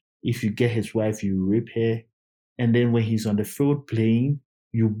 If you get his wife, you rape her. And then when he's on the field playing,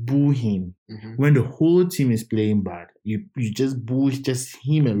 you boo him. When the whole team is playing bad, you just boo just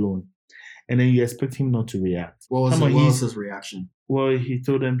him alone. And then you expect him not to react. What was his reaction? Well, he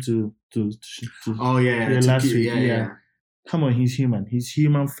told them to oh, yeah. Last week. Yeah. Come on, he's human. He's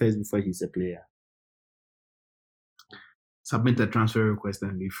human first before he's a player. Submit a transfer request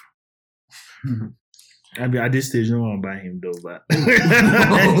and leave. I mean, at this stage, no one buy him though, but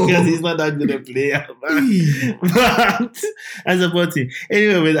because he's not that good a player. But I support him.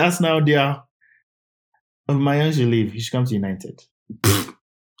 Anyway, with us now, Aubameyang should leave. He should come to United.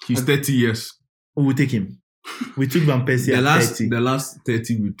 He's 30 years. We'll take him. We took Van Persie at 30. The last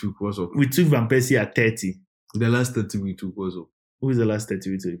 30 we took was up. We took Van Persie at 30. The last 30 we took was up. Who is the last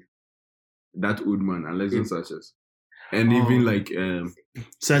 30 we took? That old man, Alexis Sanchez. And even like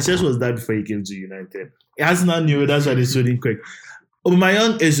Sanchez was that before he came to United. Arsenal knew, that's why they sold him quick.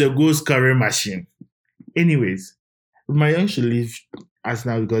 Aubameyang is a goal scoring machine. Anyways, Aubameyang should leave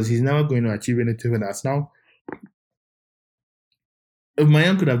Arsenal because he's never going to achieve anything with Arsenal.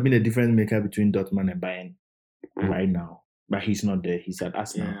 Aubameyang could have been a difference maker between Dortmund and Bayern right now, but he's not there. He's at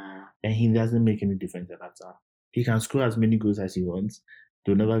Arsenal, and he doesn't make any difference at Arsenal. He can score as many goals as he wants.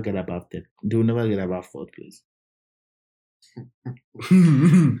 They'll never get above that. They'll never get above fourth place.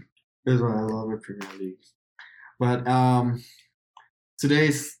 That's why I love the Premier League. But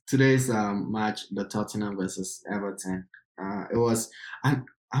today's match, the Tottenham versus Everton, it was. I'm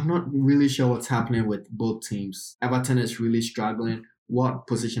not really sure what's happening with both teams. Everton is really struggling. What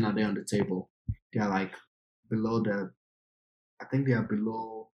position are they on the table? They are like below I think they are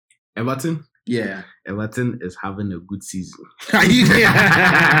below Everton. Yeah, Everton is having a good season.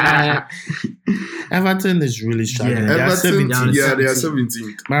 Everton is really struggling. Yeah, they are 17. They are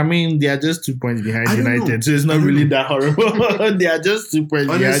 17. I mean, they are just 2 points behind United, so it's not really that horrible. They are just 2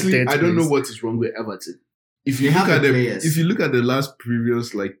 points Honestly, behind. I don't know what is wrong with Everton. If you look at the last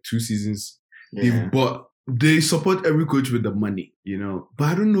previous like 2 seasons, they support every coach with the money, you know. But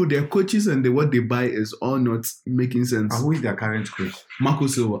I don't know, their coaches and what they buy is all not making sense. Who is their current coach? Marco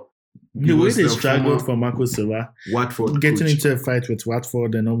Silva. The way they struggled for Marco Silva, Watford getting into a fight with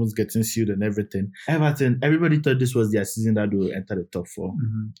Watford and almost getting sued and everything. Everton, everybody thought this was their season that they would enter the top 4,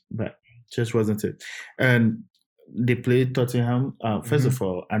 but just wasn't it. And they played Tottenham. First of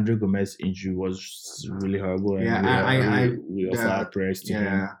all, Andre Gomez's injury was really horrible. And we offer our prayers to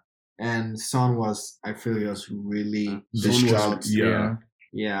him. And Son was, I feel he was really distraught. Yeah.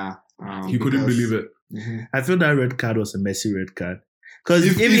 He couldn't believe it. I feel that red card was a messy red card. Because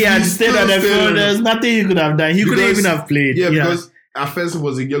if he had stayed on the field, there's nothing he could have done. He couldn't even have played. Yeah, because at first it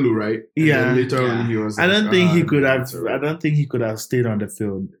was a yellow, right? And then later on he was. I don't think he could have. I don't think he could have stayed on the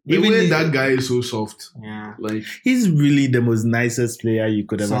field. Even that guy is so soft. Yeah, like he's really the most nicest player you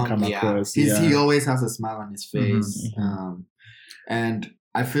could ever come across. He always has a smile on his face. And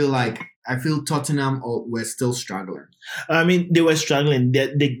I feel Tottenham were still struggling. I mean, they were struggling.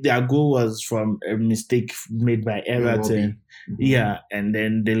 Their goal was from a mistake made by Everton. Yeah, and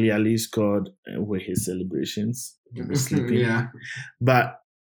then Dele Alli scored with his celebrations. Sleeping. Yeah, but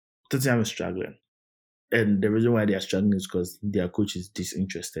Tottenham is struggling. And the reason why they are struggling is because their coach is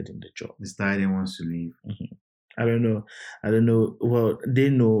disinterested in the job. The stadium wants to leave. I don't know. Well, they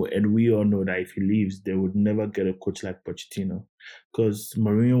know, and we all know that if he leaves, they would never get a coach like Pochettino, because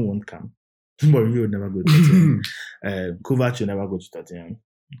Mourinho won't come. Mourinho would never go to Tottenham. Kovac will never go to Tottenham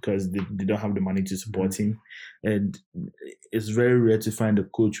because they don't have the money to support him. And it's very rare to find a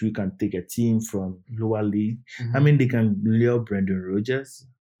coach who can take a team from lower league. I mean, they can lure Brendan Rodgers,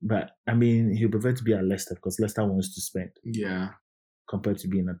 but I mean, he'll prefer to be at Leicester because Leicester wants to spend compared to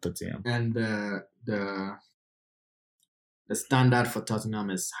being at Tottenham. And the standard for Tottenham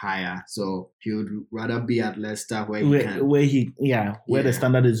is higher, so he would rather be at Leicester where the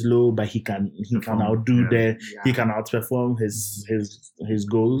standard is low, but he can outdo he can outperform his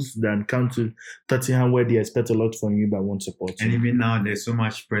goals than come to Tottenham where they expect a lot from you but won't support you. And even now, there's so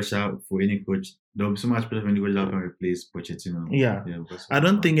much pressure for any coach. There'll be so much pressure for any coach that can replace Pochettino. I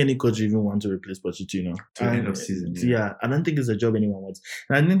don't think any coach even wants to replace Pochettino. To the end of season. I don't think it's a job anyone wants.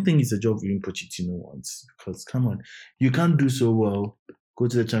 And I don't think it's a job even Pochettino wants. Because, come on, you can't do so well, go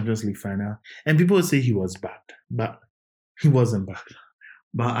to the Champions League final. And people say he was bad, but he wasn't bad.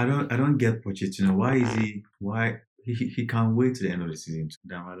 But I don't get Pochettino. Why he can't wait to the end of the season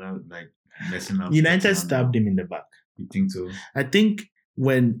to messing up. United stabbed him in the back. You think so? I think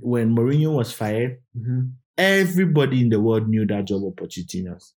when Mourinho was fired, everybody in the world knew that job of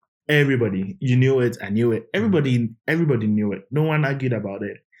Pochettino's. Everybody. You knew it, I knew it. Everybody knew it. No one argued about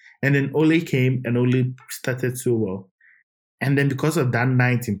it. And then Ole came and Ole started so well. And then because of that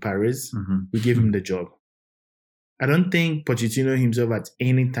night in Paris, we gave him the job. I don't think Pochettino himself at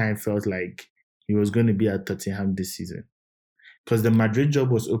any time felt like he was going to be at Tottenham this season. Because the Madrid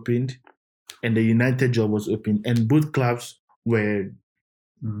job was opened and the United job was opened. And both clubs were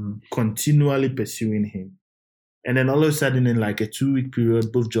continually pursuing him. And then all of a sudden, in like a 2-week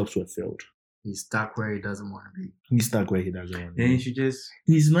period, both jobs were filled. He's stuck where he doesn't want to be. He's not to Then be. you should just...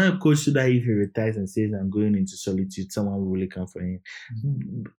 He's not a coach so that if he retires and says, I'm going into solitude, someone will really come for him.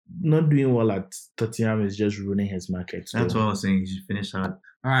 Not doing well at Tottenham is just ruining his market. So. That's what I was saying. He should finish out.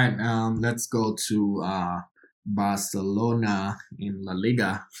 All right, let's go to Barcelona in La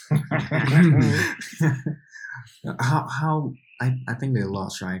Liga. I think they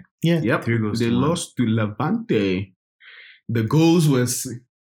lost, right? Yeah. Yep. 3 goals They to 1. lost to Levante. The goals were...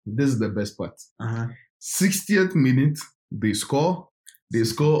 This is the best part. 60th minute, they score. They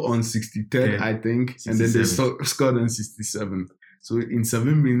score on 63rd, I think. 67. And then they scored on 67th. So in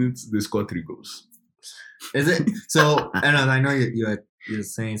 7 minutes, they scored 3 goals. Is it? So, and I know you're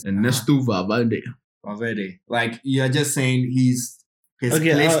saying... Ernesto Valverde. Like, you're just saying his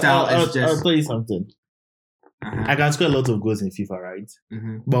play style is just... I'll tell you something. I can score a lot of goals in FIFA, right?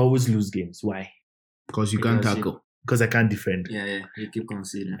 But I always lose games. Why? Because you can't tackle. Because I can't defend. Yeah, you keep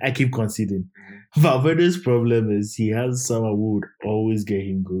conceding. I keep conceding. Valverde's problem is he has someone who would always get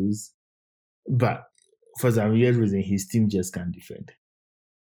him goals. But for some weird reason, his team just can't defend.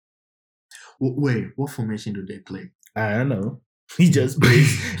 Wait, what formation do they play? I don't know. He just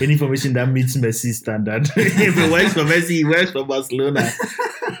plays any formation that meets Messi's standard. If it works for Messi, it works for Barcelona.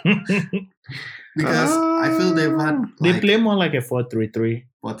 Because I feel they've had... they play more like a 4-3-3.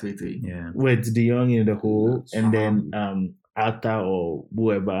 4-3-3. Yeah. With De Jong in the hole and then Arta or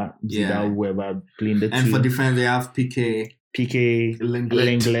whoever, whoever playing the and two. for defense, they have Piqué,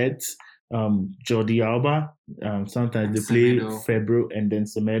 Lenglet, Jordi Alba. Sometimes they play Febro and then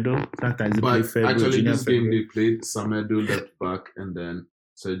Semedo. Sometimes they play Febro. Actually, this game they played Semedo left back and then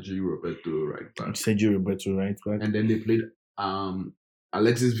Sergio Roberto right back. And then they played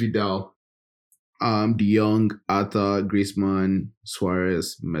Alexis Vidal, De Jong, Arthur, Griezmann,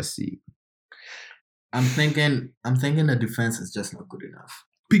 Suarez, Messi. I'm thinking the defense is just not good enough.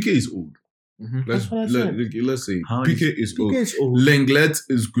 Piqué is old. Let's say Piqué is old. Lenglet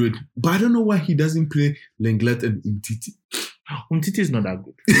is good, but I don't know why he doesn't play Lenglet and Umtiti. Umtiti is not that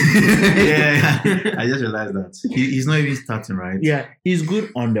good. Yeah. I just realized that he's not even starting, right? Yeah, he's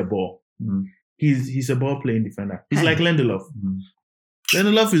good on the ball. He's a ball playing defender. He's like Lindelof.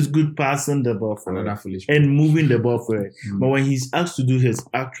 Lindelof is good passing the ball for it and moving the ball for it. But when he's asked to do his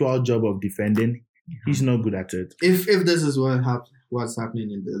actual job of defending, he's not good at it. If this is what's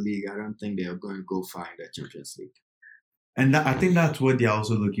happening in the league, I don't think they are going to go far in the Champions League. And I think that's what they're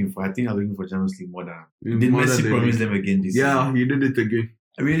also looking for. I think they're looking for Champions League more than... Did Messi promise them again this season? Yeah, he did it again.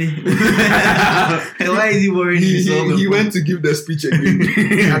 Really? Why is he worrying himself? He went to give the speech again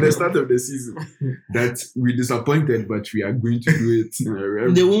at the start of the season that we're disappointed, but we are going to do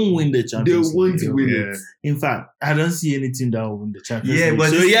it. They won't win the They Champions won't League. win Yeah. it. In fact, I don't see any team that will win the Champions Yeah, League. but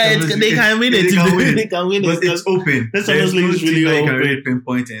So this yeah, Champions they League- can win it. they can win They it. can win But it. it's open. This There's Champions League no is really team that you can open. really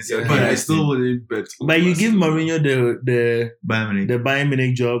pinpoint and say, Yeah. But okay, I still wouldn't bet. But you give Mourinho the Bayern Munich. Bayern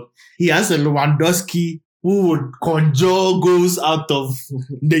Munich job. He has a Lewandowski who would conjure goals out of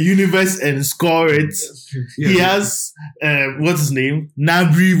the universe and score it. He has what's his name?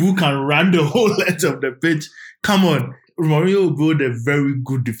 Nabri, who can run the whole length of the pitch. Come on. Mourinho will build a very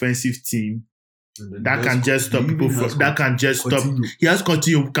good defensive team that can just stop people from that can just stop. He has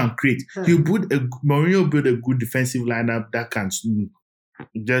Coutinho who can create. Mourinho build a good defensive lineup that can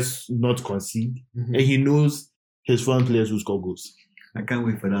just not concede. Mhm. And he knows his front players will score goals. I can't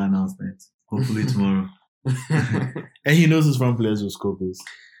wait for that announcement. Hopefully tomorrow. And he knows his front players will score goals.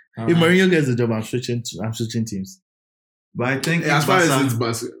 All If right. Mourinho gets the job, I'm switching teams. But I think As far Barca- as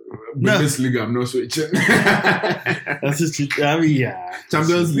it's No. Bundesliga, I'm not switching. That's just I mean, yeah.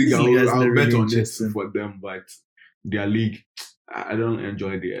 Champions League, Bundesliga is I'll not bet really on it interesting. for them, but their league, I don't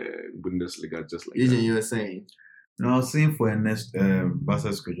enjoy the Bundesliga just like Eugene, that. you were saying. No, I was saying for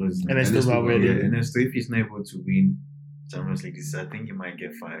Barca's coach. Ernesto Valverde. Yeah, Ernesto, if he's not able to win Champions League, I think he might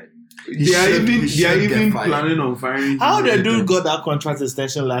get fired. They are should- even, he they are should get even fired. planning on firing. How him the later. dude got that contract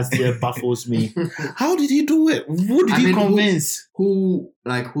extension last year baffles me. How did he do it? Who did I he mean, convince? Who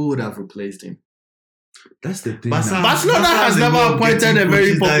would have replaced him? That's the thing. Barca- Barcelona Barca has a never way of appointed getting a very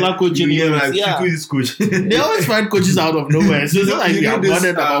coaches popular that- coach in the US. Like, Yeah. who is this coach? They always find coaches out of nowhere. So it's not like You they know are this,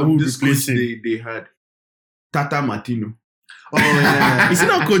 bothered about who this replace coach him. they had Tata Martino. Oh yeah. Is he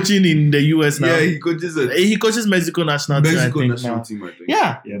not coaching in the US now? Yeah, he coaches a He coaches Mexico national team, I Mexico think, national now. team, I think.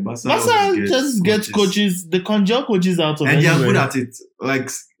 Yeah. Yeah, Barca Barca always just gets coaches. They conjure coaches out of and they are anywhere. good at it. Like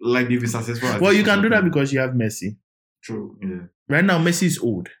they've been successful. At Well, it you for can do that some time. because you have Messi. True. Yeah. Right now, Messi is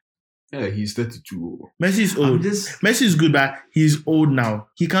old. Yeah, he's 32. Messi is I'm old. just Messi is good, but he's old now.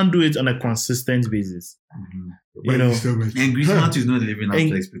 He can't do it on a consistent basis. You know, and Griezmann is not living up And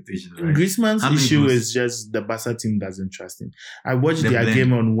to expectations, right? Griezmann's How many issue goals? is just the Barca team doesn't trust him. I watched The their blend.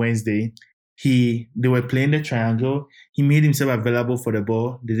 game on Wednesday. They were playing the triangle. He made himself available for the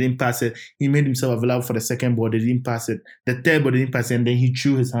ball. They didn't pass it. He made himself available for the second ball. They didn't pass it. The third ball, they didn't pass it. And then he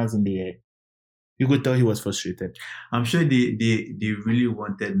threw his hands in the air. You could tell he was frustrated. I'm sure they really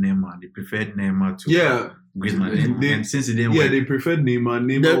wanted Neymar. They preferred Neymar to Yeah, Griezmann. They- And since it didn't yeah, work, they preferred Neymar.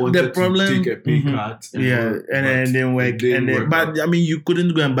 Neymar The wanted problem- to take a pay Mhm. cut. Yeah, and then it didn't work. It didn't work But out. I mean, you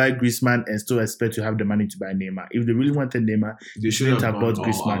couldn't go and buy Griezmann and still expect to have the money to buy Neymar. If they really wanted Neymar, They should shouldn't have have gone bought all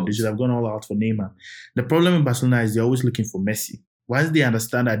Griezmann. out. They should have gone all out for Neymar. The problem in Barcelona is they're always looking for Messi. Once they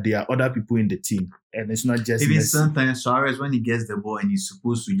understand that there are other people in the team and it's not just even Messi. sometimes Suarez, when he gets the ball and he's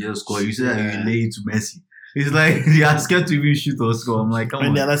supposed to just score, you say that Yeah. you lay it to Messi. It's like they are scared to even shoot or score. I'm like, come When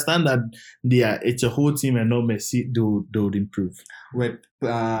on. they understand that it's a whole team and not Messi, they would improve. With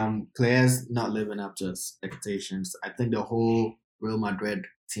players not living up to expectations, I think the whole Real Madrid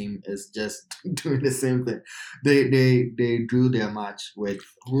team is just doing the same thing. They drew their match with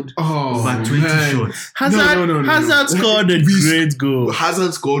who? Oh, Over 20 man. shots. Hazard, no. Hazard scored a We- great goal.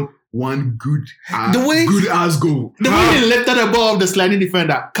 Hazard scored one good ass goal. The way he lifted the ball off the sliding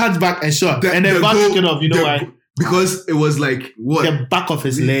defender, cut back and shot, and then back goal- took it off. You know why? Because it was like what? The back of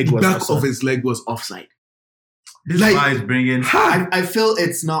his leg the was back offside. of his leg was offside. This Like- guy is bringing. I feel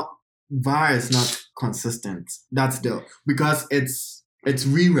it's not VAR is not consistent. That's the because it's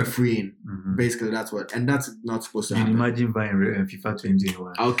re-refereeing. Mhm. Basically, that's what, and that's not supposed to You can happen. imagine buying FIFA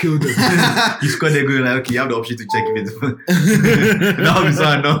 2021. I'll kill them. You scored a goal, like, okay, you have the option to check if it's. That would be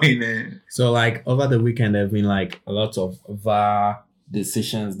so annoying. Eh? So like over the weekend, there've been like a lot of VAR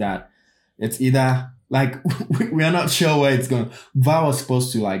decisions that it's either like we are not sure where it's going. VAR was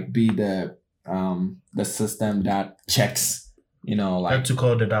supposed to like be the system that checks, you know, like took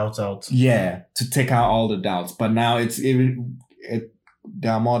all the doubts out. yeah, to take out all the doubts. But now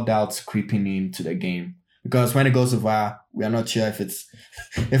there are more doubts creeping into the game because when it goes to VAR, we are not sure if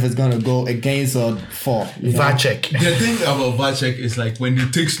it's gonna go against or for. you know? VAR check. The thing about VAR check is like when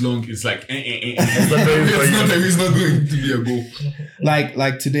it takes long, it's like It's not very it's not going to be a goal.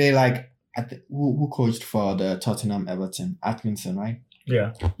 Like today, like who coached for the Tottenham Everton? Atkinson, right?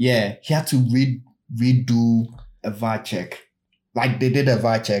 Yeah. Yeah, he had to redo a VAR check. Like they did a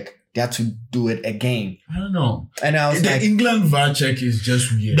VAR check they had to do it again. I don't know. And I was The like, England VAR check is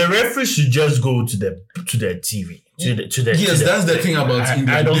just weird. The referee should just go to the TV. Yes, that's the thing about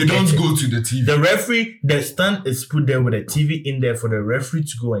England. They don't go to the TV. The referee, the stand is put there with a TV in there for the referee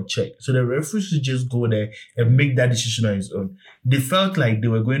to go and check. So the referee should just go there and make that decision on his own. They felt like they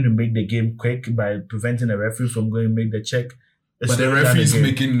were going to make the game quick by preventing the referee from going to make the check. But the referee is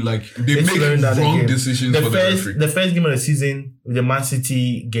making they make wrong decisions for the referee. The first game of the season, the Man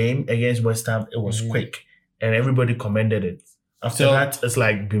City game against West Ham, it was quick and everybody commended it. After that, it's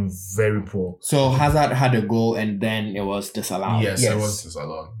like been very poor. so Hazard had a goal and then it was disallowed. Yes, Yes. it was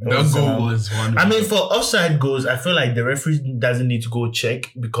disallowed. It That was goal disallowed. was one. I mean, for offside goals, I feel like the referee doesn't need to go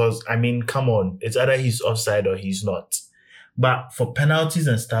check because, I mean, come on. It's either he's offside or he's not. But for penalties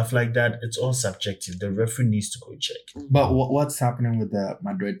and stuff like that, it's all subjective. The referee needs to go check. But what's happening with the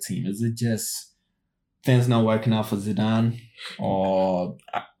Madrid team? Is it just things not working out for Zidane, or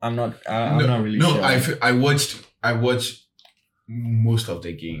I'm not really sure. No, I watched most of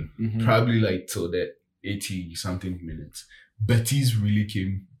the game, Mhm. probably like till the 80 something minutes. Betis really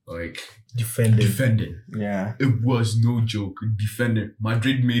came defending. Yeah. It was no joke. Defending.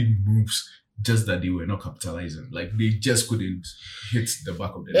 Madrid made moves, just that they were not capitalizing. Like they just couldn't hit the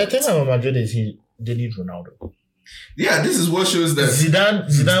back of the The net. thing about Madrid is they need Ronaldo. Yeah, this is what shows that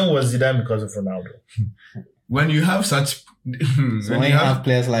Zidane was Zidane because of Ronaldo. when you have such So when you have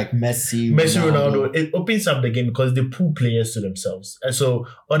players like Messi, Ronaldo, it opens up the game because they pull players to themselves. And so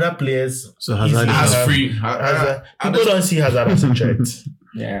other players, So Hazard easily is as have- free. people don't see Hazard as a threat.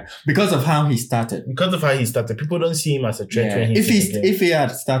 Yeah, because of how he started. Because of how he started, people don't see him as a threat Yeah. when If he's in the game. if he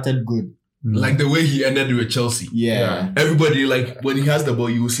had started good, Like the way he ended with Chelsea. yeah. Everybody, like, when he has the ball,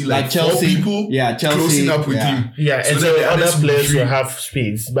 you will see like, Like Chelsea, 4 people yeah, Chelsea, closing up with yeah. him. Yeah, So and that so the other others will players free. will have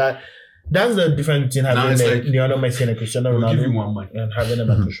space. But that's the difference between Now having it's like, Lionel Messi and Cristiano We'll give you Ronaldo one man. and having a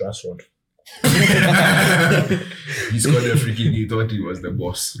Marcus Rashford. He scored a free kick. He thought he was the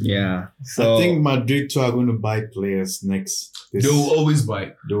boss. Yeah. So I think Madrid too are going to buy players next. They will always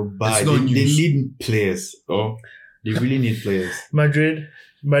buy. They'll buy. It's not They news. need players. Oh, they really need players.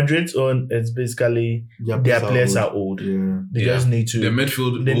 Madrid's own is basically their players are old. Yeah. They Yeah. just need to The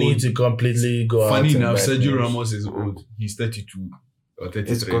midfield. they old. need to completely go out. Funny and enough, buy Sergio players. Ramos is old. He's 32 or It's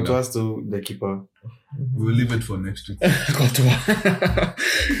 33 now. contrast to the keeper. We'll leave it for next week.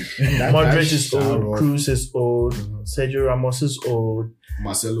 Modric is old, Cruz is old, Sergio Ramos is old,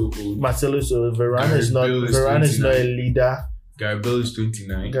 Marcelo old. Marcelo is old, Varane Gareth is not Bale is Varane is not a 29. leader. Gareth Bale is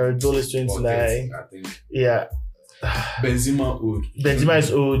 29. Gareth Bale is Or 29. 30, I think. Yeah. Benzema old. Benzema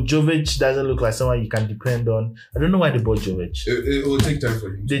is old. Jovic doesn't look like someone you can depend on. I don't know why they bought Jovic. It will take time for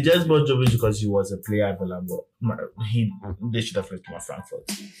him. They just bought Jovic because he was a player available. They should have left him at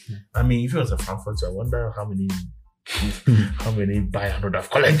Frankfurt. I mean, if he was at Frankfurt, I wonder how many Bayern would have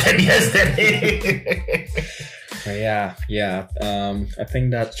collected yesterday. yeah. I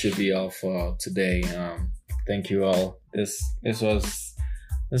think that should be all for today. Thank you all. This was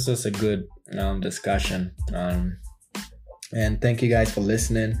a good discussion. And thank you guys for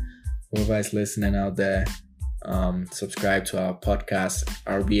listening. Whoever is listening out there, subscribe to our podcast,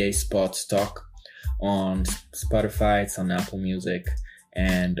 RBA Sports Talk, on Spotify. It's on Apple Music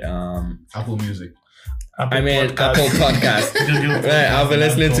and Apple Music. Apple Podcast. Right, I've been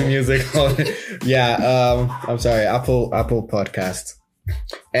listening to music. I'm sorry, Apple Podcast.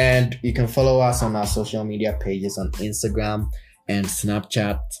 And you can follow us on our social media pages on Instagram and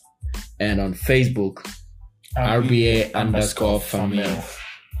Snapchat, and on Facebook, RBA_Famille.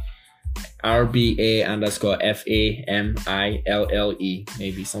 RBA_FAMILLE.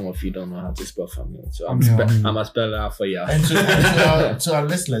 Maybe some of you don't know how to spell family, so I'm gonna spell it out for y'all. And to our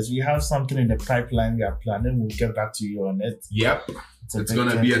listeners, we have something in the pipeline we are planning. We'll get back to you on it. Yep. It's going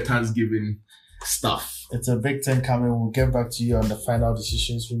to be a Thanksgiving stuff. It's a big thing coming. We'll get back to you on the final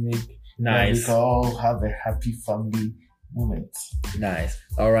decisions we make. Nice. We can all have a happy family moment. Nice.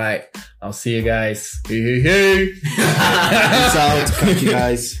 All right. I'll see you guys. Hey. Peace out. Thank you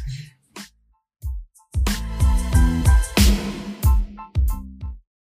guys.